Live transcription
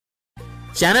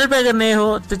Channel पे अगर नए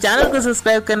हो तो चैनल को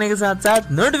सब्सक्राइब करने के साथ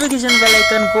साथ नोटिफिकेशन बेल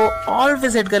आइकन को ऑल पे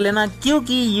सेट कर लेना,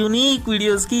 क्योंकि यूनिक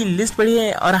वीडियोस की लिस्ट पड़ी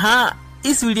है। और हाँ,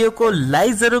 इस वीडियो को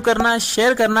लाइक जरूर करना,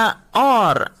 शेयर करना,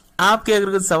 और आपके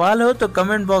अगर कुछ सवाल हो तो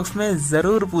कमेंट बॉक्स में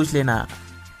जरूर पूछ लेना।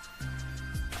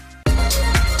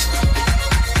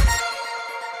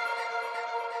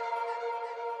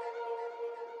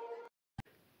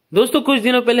 दोस्तों, कुछ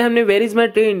दिनों पहले हमने वेयर इज माई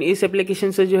ट्रेन इस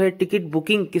एप्लीकेशन से जो है टिकट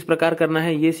बुकिंग किस प्रकार करना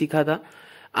है ये सीखा था।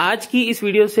 आज की इस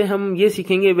वीडियो से हम ये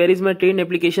सीखेंगे where is my train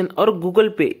application और गूगल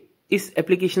पे इस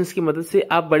एप्लीकेशन की मदद से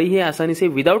आप बड़ी ही आसानी से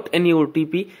विदाउट एनी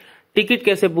ओटीपी टिकट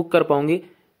कैसे बुक कर पाओगे,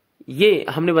 ये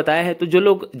हमने बताया है। तो जो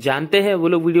लोग जानते हैं वो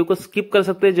लोग वीडियो को स्किप कर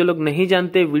सकते हैं, जो लोग नहीं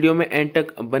जानते वीडियो में एंड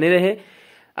तक बने रहे।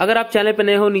 अगर आप चैनल पर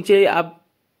नए हो, नीचे आप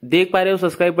देख पा रहे हो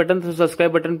सब्सक्राइब बटन, तो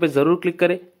सब्सक्राइब बटन पर जरूर क्लिक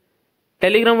करें।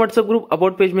 Telegram WhatsApp group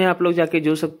about page में आप लोग जाके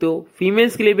जुड़ सकते हो।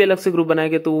 फीमेल्स के लिए भी अलग से ग्रुप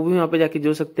बनाएंगे तो वो भी वहां पे जाके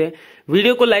जुड़ सकते हैं।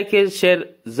 वीडियो को लाइक शेयर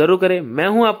जरूर करें। मैं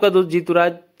हूं आपका दोस्त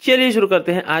जीतूराज। चलिए शुरू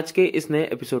करते हैं आज के इस नए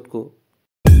एपिसोड को।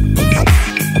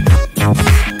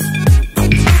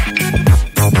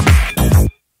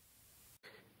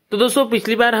 तो दोस्तों,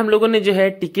 पिछली बार हम लोगों ने जो है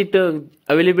टिकट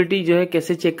अवेलेबिलिटी जो है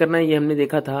कैसे चेक करना है ये हमने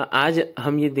देखा था। आज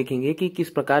हम ये देखेंगे कि किस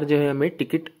प्रकार जो है हमें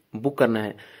टिकट बुक करना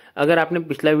है। अगर आपने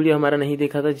पिछला वीडियो हमारा नहीं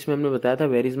देखा था जिसमें हमने बताया था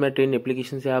where is my train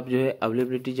application से आप जो है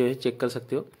अवेलेबिलिटी जो है चेक कर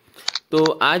सकते हो, तो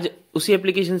आज उसी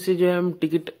एप्लीकेशन से जो है हम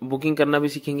टिकट बुकिंग करना भी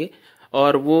सीखेंगे।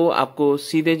 और वो आपको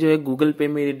सीधे जो है गूगल पे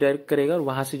में रिडायरेक्ट करेगा और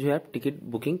वहां से जो है आप टिकट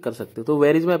बुकिंग कर सकते हो। तो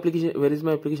वेयर इज माई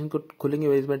एप्लीकेशन को खोलेंगे,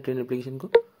 where is my train application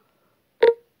को।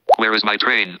 Where is my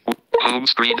train? Home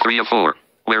screen 3 of 4.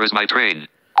 Where is my train?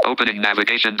 Opening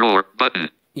navigation drawer button.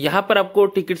 यहाँ पर आपको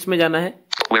टिकट्स में जाना है।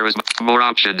 Where is more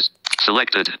options?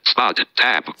 Selected spot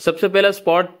tab. सबसे पहला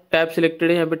स्पॉट टैब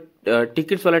सिलेक्टेड है। यहाँ पे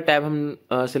टिकट्स वाला टैब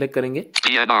हम सिलेक्ट करेंगे।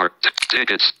 PNR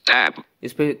tickets tab.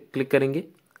 इस पे क्लिक करेंगे।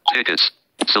 Tickets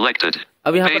selected.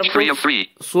 अब यहाँ पर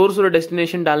आपको सोर्स और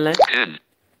डेस्टिनेशन डालना है। In.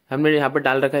 हमने यहाँ पर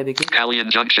डाल रखा है, देखिए।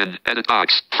 Kalyan Junction edit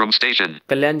box from station.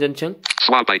 Kalyan junction.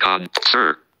 Swap icon sir.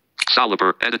 Solapur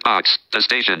edit box the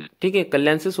station. ठीक है,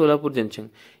 कल्याण से सोलापुर जंक्शन।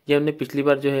 ये हमने पिछली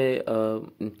बार जो है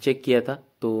चेक किया था,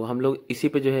 तो हम लोग इसी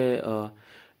पे जो है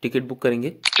टिकट बुक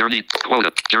करेंगे। Journey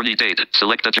quota journey date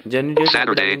select a journey date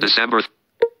Saturday December.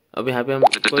 अब यहाँ पे हम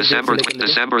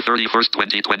December 31st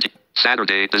 2020.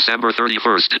 Saturday December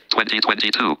 31st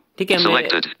 2022. ठीक है,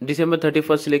 हमने December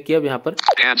 31st सिलेक्ट किया। अब यहाँ पर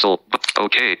cancel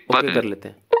okay button कर लेते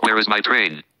हैं। Where is my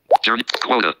train? Journey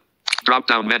quota drop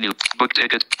down menu book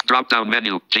ticket drop down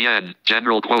menu GN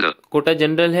general quota. Kota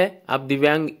general है, आप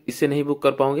दिव्यांग इससे नहीं बुक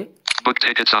कर पाओगे। Book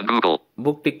tickets on Google.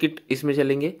 Book ticket इसमें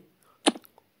चलेंगे।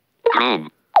 Chrome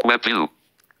web view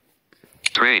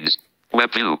trains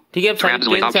web view. ठीक है,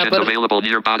 translate options available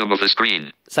near bottom of the screen.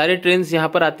 सारे ट्रेन्स यहाँ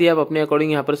पर आती है, आप अपने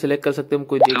अकॉर्डिंग यहाँ पर सिलेक्ट कर सकते हो।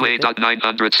 कोई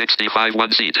 2A.965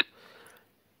 1 seat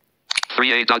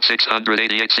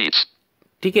 3A.688 seats.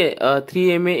 ठीक है,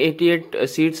 3A में 88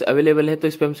 सीट्स अवेलेबल है, तो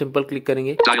इस पे हम सिंपल क्लिक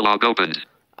करेंगे। Dialog opened.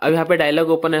 अब यहाँ पे डायलॉग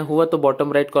ओपन है हुआ तो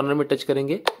बॉटम राइट कॉर्नर में टच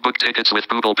करेंगे। Book tickets with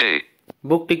Google Pay.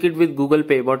 Book ticket with Google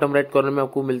पे बॉटम राइट कॉर्नर में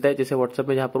आपको मिलता है, जैसे व्हाट्सएप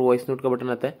में जहाँ पर वॉइस नोट का बटन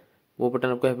आता है वो बटन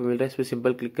आपको यहाँ पे मिल रहा है। इस पे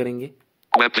सिंपल क्लिक करेंगे,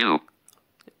 Web view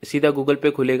सीधा गूगल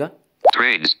पे खुलेगा।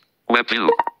 trains web view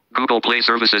Google Play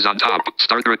services on top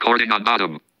start recording on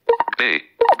bottom Pay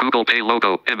Google Pay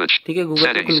logo image. ठीक है,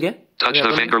 गूगल पे खुल गया। Touch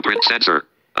the fingerprint sensor.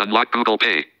 Unlock Google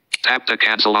Pay. Tap the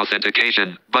cancel authentication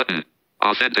button.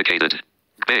 Authenticated.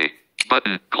 Pay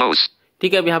button close.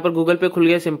 ठीक है, अब यहाँ पर गूगल पे खुल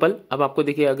गया सिंपल। अब आपको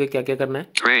देखिए आगे क्या क्या करना है।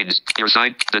 Trains your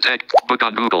sign detect book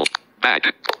on Google back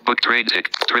book train tick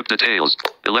trip details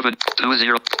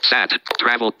 11:20 sat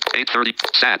travel 8:30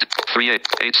 sat 3A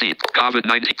 8 seat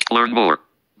COVID-19 learn more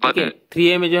button.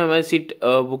 3A में जो हमारी सीट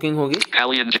बुकिंग होगी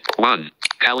Kalyan 1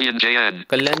 Kalyan JN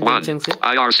कल्याण जंक्शन से।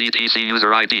 IRCTC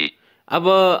user ID. अब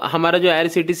हमारा जो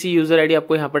IRCTC user ID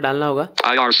आपको यहाँ पर डालना होगा।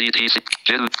 IRCTC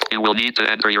you will need to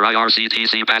enter your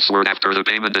IRCTC password after the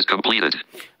payment is completed.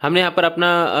 हमने यहाँ पर अपना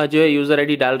जो है यूजर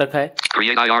आईडी डाल रखा है।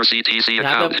 Create IRCTC account.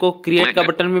 यहाँ पे आपको क्रिएट का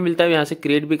बटन भी मिलता है, यहाँ से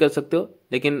क्रिएट भी कर सकते हो,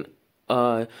 लेकिन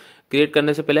क्रिएट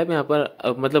करने से पहले आप यहाँ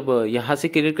पर मतलब यहाँ से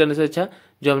क्रिएट करने से अच्छा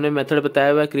जो हमने मेथड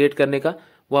बताया हुआ है क्रिएट करने का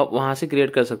वो आप वहां से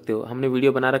क्रिएट कर सकते हो। हमने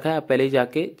वीडियो बना रखा है, आप पहले ही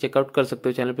जाके चेकआउट कर सकते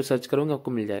हो, चैनल पे सर्च करोगे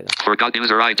आपको मिल जाएगा। Forgot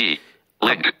user ID.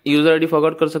 Link. User ID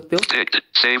forgot कर सकते हो। Ticked.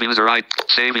 Save user ID.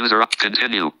 Save user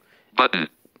continue button.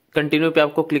 Continue पे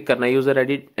आपको क्लिक करना है यूजर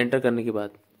आईडी एंटर करने के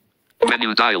बाद।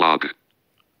 Menu dialog.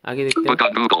 आगे देखते हैं। Book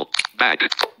on Google. Back.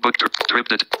 Book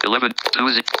trip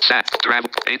 11:20 sat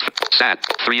travel 8 sat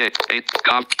 3A 8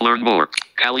 cov learn more.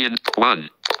 Kalyan 1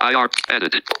 IR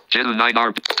edit. Jin 9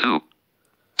 R 2.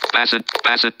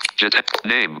 Bassett Jet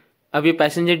name. अब ये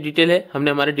पैसेंजर डिटेल है,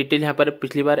 हमने हमारा डिटेल यहाँ पर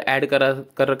पिछली बार ऐड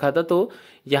कर रखा था, तो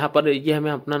यहाँ पर ये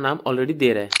हमें अपना नाम ऑलरेडी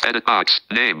दे रहा है। Edit box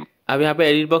name. अब यहाँ पे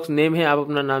एडिट बॉक्स नेम है, आप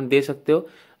अपना नाम दे सकते हो,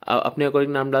 अपने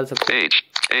अकॉर्डिंग नाम डाल सकते हो।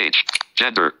 Age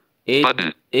gender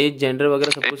button. Age gender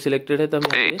वगैरह सब कुछ सिलेक्टेड है, तो हम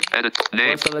यहाँ Age पे edit name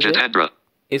फर्स्ट वाला जो है, Jitendra.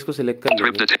 इसको सिलेक्ट कर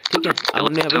लेंगे। Trip ठीक है, अब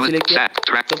हमने यहाँ पे सिलेक्ट किया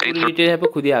तो पूरी डिटेल यहाँ पे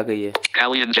खुद ही आ गई है।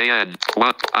 Callian JN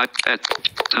 1 I ed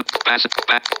 2 pass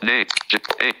back name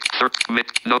a third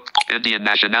no Indian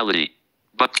nationality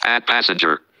but add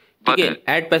passenger ठीक है, button.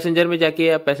 ऐड पैसेंजर में जाके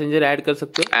आप पैसेंजर ऐड कर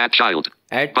सकते हो। Add child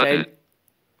add button. Child,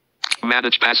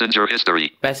 Manage passenger history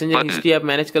passenger button. History आप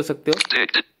manage कर सकते हो।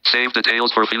 Ticked. Save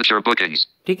details for future bookings.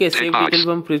 ठीक है, Tick save box. Detail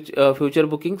from future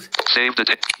bookings. Save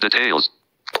details.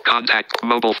 Contact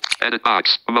mobile edit box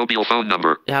mobile phone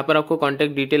number. यहाँ पर आपको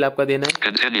contact detail आपका देना है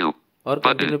Continue और button.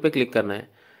 कंटिन्यू पे क्लिक करना है।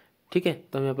 ठीक है,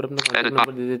 तो हम यहाँ पर अपना कॉन्टैक्ट Edit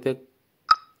नंबर दे देते हैं।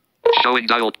 Showing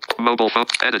dial mobile phone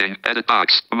editing edit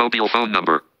box mobile phone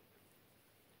number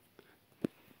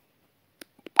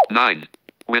 9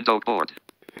 window board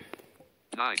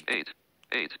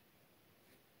 988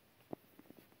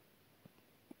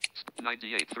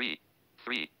 98 3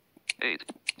 3 8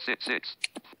 6 6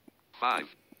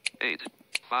 5 8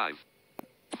 5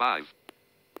 5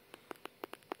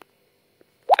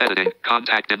 editing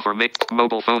contact information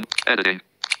mobile phone editing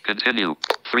continue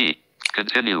 3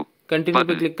 continue continue पे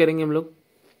button. क्लिक करेंगे हम लोग।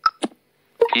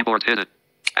 Keyboard hidden.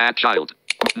 Add child.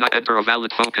 Not enter a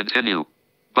valid phone. Continue.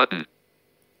 Button.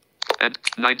 And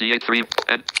 98.3.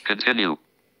 And continue.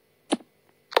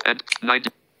 And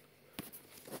 90.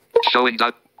 Showing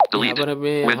that. यहाँ Delete. पर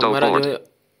हमें Window हमारा जो board.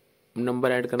 है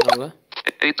नंबर ऐड करना होगा।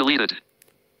 8 deleted.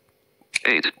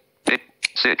 8. 8.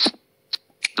 6.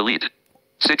 Delete.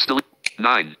 6 delete.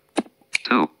 9.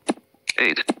 2.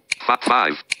 8.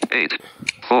 5. 8.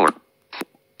 4.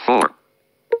 4.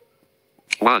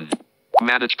 1.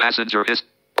 Manage passenger hist.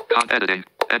 Editing.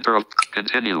 Enter of.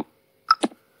 Continue.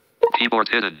 Keyboard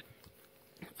hidden.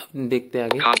 अब देखते हैं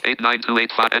आगे।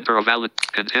 89285. Enter a valid.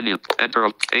 Continue. Enter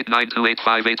of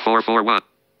 892858441.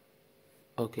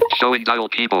 Okay, Showing dial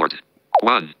keyboard.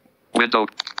 1. Window.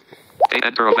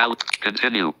 Enter a valid.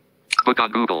 Continue. Book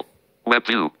on Google. Web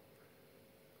view.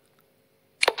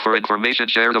 For information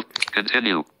shared of.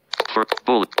 Continue. For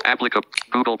bullet. Applicable.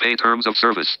 Google Pay terms of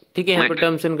service. ठीक है, यहाँ पर Link.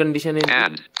 Terms and condition है।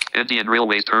 And Indian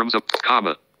Railways terms of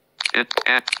comma.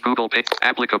 And Google Pay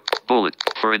applicable bullet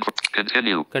for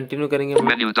continue. Continue करेंगे हम लोग।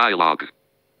 Menu dialog.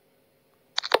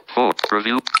 4.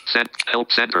 Review. Send help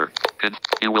center.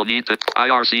 You will need the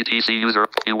IRCTC user.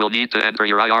 You will need to enter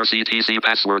your IRCTC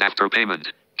password after payment.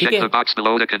 Check है। the box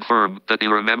below to confirm that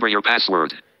you remember your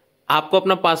password. आपको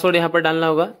अपना password यहाँ पर डालना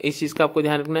होगा, इस चीज का आपको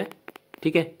ध्यान रखना है।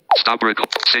 ठीक है, Stop record.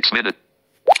 6 minutes.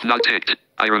 Not ticked.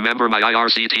 I remember my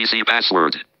IRCTC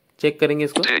password. Check करेंगे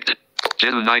इसको। Ticked.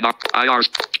 Gen 9 IR.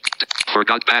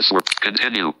 Forgot password.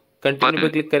 Continue. Continue पे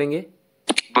Button. क्लिक करेंगे।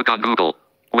 Book on Google.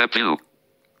 Web view.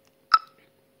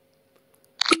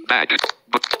 Back.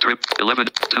 Book trip 11.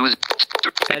 2.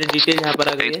 सारी डिटेल यहाँ पर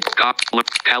आ गई है। 8. Cop. Look.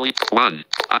 Cali. 1.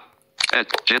 Ed.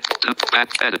 Jit. 2. Back.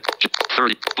 Edit.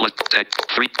 30. Blood. Tech.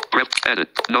 3. Prep. Edit.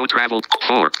 No travel.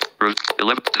 4.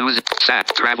 11. 2. Sat.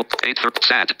 Travel. 8.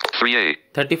 Sat. 3A.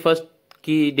 31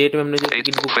 की date में हमने जो 8.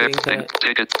 Ticket book Fair. करेंगे है।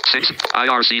 Ticket. 6.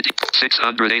 IRCT.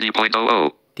 680.00.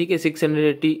 ठीक है,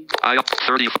 680 I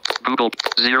 30 Google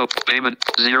 0 payment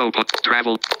 0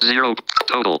 travel 0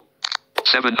 total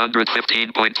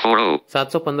 715.40.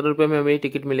 715 रुपए में हमें ये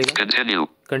टिकट मिलेगा। Continue.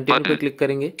 कंटिन्यू पे Button. क्लिक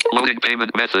करेंगे। Loading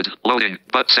payment method. Loading.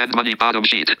 But send money bottom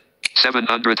sheet.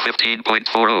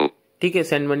 715.40. ठीक है,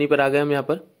 सेंड मनी पर आ गए हम यहाँ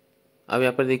पर। अब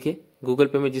यहाँ पर देखिए गूगल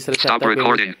पे में जिस तरह से Stop आता है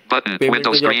recording. Button. पेमेंट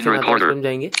Window पे जो screen ऑप्शन आता है उस recorder. पर हम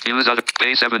जाएंगे। Use other.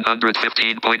 Pay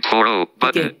 715.40.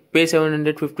 ठीक है, Button. पे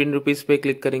 715 रुपीज पे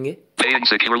क्लिक करेंगे। Paying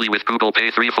securely with Google Pay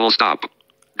 3 full stop.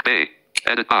 Pay.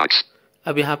 Edit box.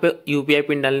 अब यहाँ पे यूपीआई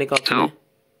पिन डालने का ऑप्शन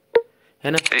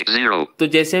है ना। 80. तो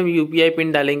जैसे हम यूपीआई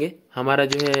पिन डालेंगे हमारा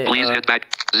जो है Please hit back.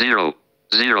 0.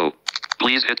 0.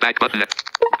 Please hit back button.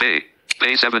 Pay.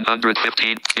 Pay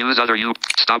 715. Use other you.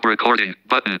 Stop recording.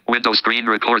 Button. Window screen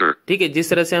recorder. ठीक है, जिस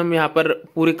तरह से हम यहाँ पर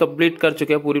पूरी कंप्लीट कर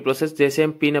चुके हैं पूरी प्रोसेस, जैसे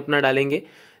हम पिन अपना डालेंगे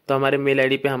तो हमारे मेल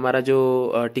आईडी पे हमारा जो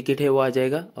टिकट है वो आ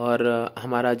जाएगा और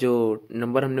हमारा जो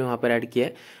नंबर हमने वहाँ पर ऐड किया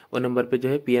है वो नंबर पे जो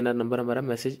है पीएनआर नंबर हमारा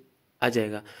मैसेज आ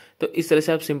जाएगा। तो इस तरह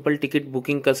से आप सिंपल टिकट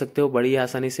बुकिंग कर सकते हो बड़ी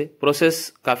आसानी से।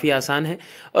 प्रोसेस काफ़ी आसान है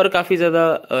और काफ़ी ज़्यादा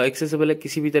एक्सेसिबल है।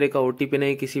 किसी भी तरह का ओटीपी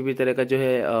नहीं, किसी भी तरह का जो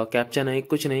है कैप्चा नहीं,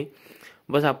 कुछ नहीं।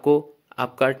 बस आपको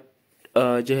आपका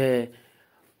जो है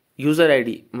यूज़र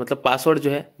आईडी मतलब पासवर्ड जो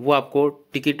है वो आपको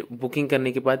टिकट बुकिंग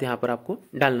करने के बाद यहाँ पर आपको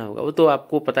डालना होगा। वो तो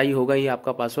आपको पता ही होगा ही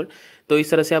आपका पासवर्ड। तो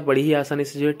इस तरह से आप बड़ी ही आसानी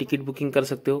से जो है टिकट बुकिंग कर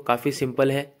सकते हो। काफ़ी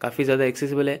सिंपल है, काफ़ी ज़्यादा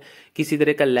एक्सेसिबल है, किसी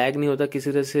तरह का लैग नहीं होता,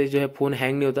 किसी तरह से जो है फ़ोन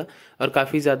हैंग नहीं होता और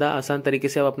काफ़ी ज़्यादा आसान तरीके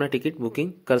से आप अपना टिकट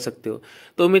बुकिंग कर सकते हो।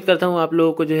 तो उम्मीद करता हूँ आप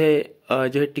लोगों को जो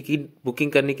है टिकट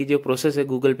बुकिंग करने की जो प्रोसेस है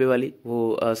गूगल पे वाली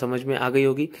वो समझ में आ गई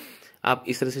होगी। आप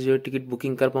इस तरह से जो है टिकट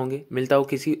बुकिंग कर पाओगे। मिलता हूँ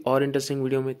किसी और इंटरेस्टिंग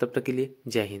वीडियो में, तब तक के लिए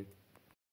जय हिंद।